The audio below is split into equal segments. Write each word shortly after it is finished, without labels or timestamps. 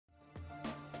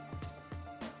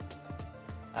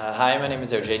Hi, my name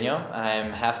is Eugenio.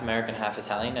 I'm half American, half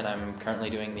Italian, and I'm currently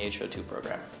doing the HO2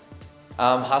 program.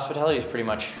 Hospitality is pretty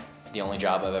much the only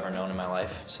job I've ever known in my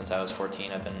life. Since I was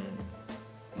 14, I've been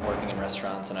working in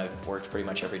restaurants, and I've worked pretty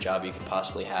much every job you could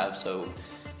possibly have, so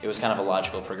it was kind of a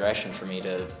logical progression for me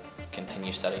to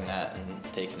continue studying that and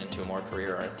take it into a more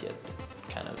career-oriented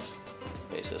kind of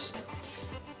basis.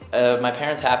 My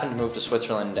parents happened to move to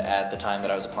Switzerland at the time that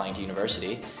I was applying to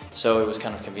university, so it was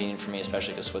kind of convenient for me,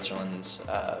 especially because Switzerland's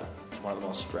one of the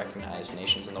most recognized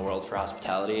nations in the world for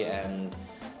hospitality, and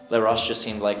Roches just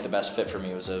seemed like the best fit for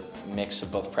me. It was a mix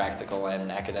of both practical and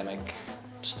academic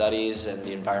studies, and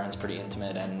the environment's pretty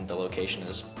intimate, and the location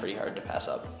is pretty hard to pass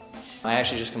up. I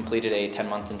actually just completed a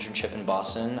 10-month internship in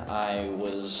Boston. I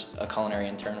was a culinary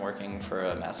intern working for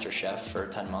a master chef for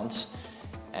 10 months,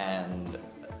 and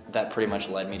that pretty much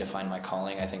led me to find my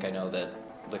calling. I think I know that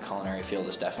the culinary field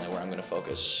is definitely where I'm going to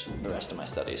focus the rest of my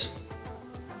studies.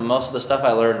 Most of the stuff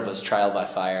I learned was trial by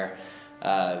fire.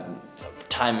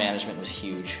 Time management was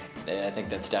huge. I think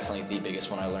that's definitely the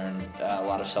biggest one I learned. A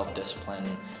lot of self-discipline.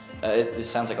 It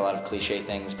sounds like a lot of cliche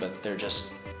things, but they're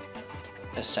just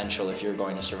essential if you're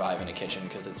going to survive in a kitchen,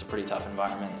 because it's a pretty tough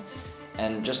environment.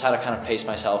 And just how to kind of pace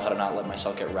myself, how to not let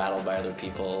myself get rattled by other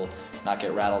people, not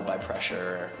get rattled by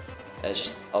pressure. It's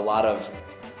just a lot of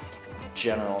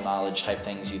general knowledge type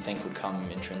things you'd think would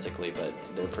come intrinsically, but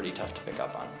they're pretty tough to pick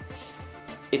up on.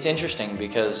 It's interesting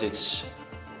because it's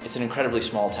an incredibly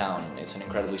small town. It's an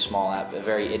incredibly small,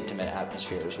 very intimate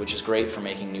atmosphere, which is great for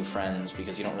making new friends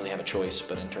because you don't really have a choice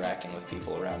but interacting with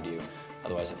people around you.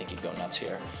 Otherwise, I think you'd go nuts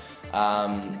here.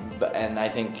 And I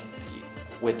think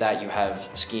with that, you have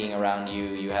skiing around you,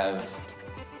 you have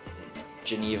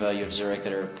Geneva, you have Zurich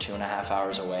that are 2.5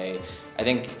 hours away. I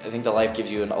think the life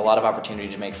gives you a lot of opportunity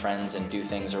to make friends and do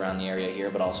things around the area here,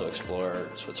 but also explore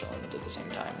Switzerland at the same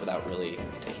time without really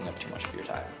taking up too much of your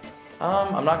time.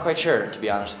 I'm not quite sure, to be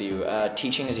honest with you.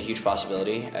 Teaching is a huge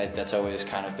possibility. That's always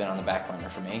kind of been on the back burner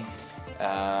for me.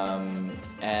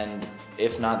 And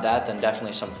if not that, then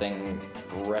definitely something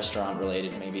restaurant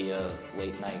related, maybe a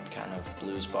late night kind of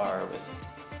blues bar with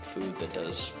food that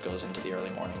goes into the early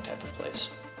morning type of place.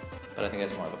 But I think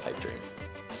that's more of a pipe dream.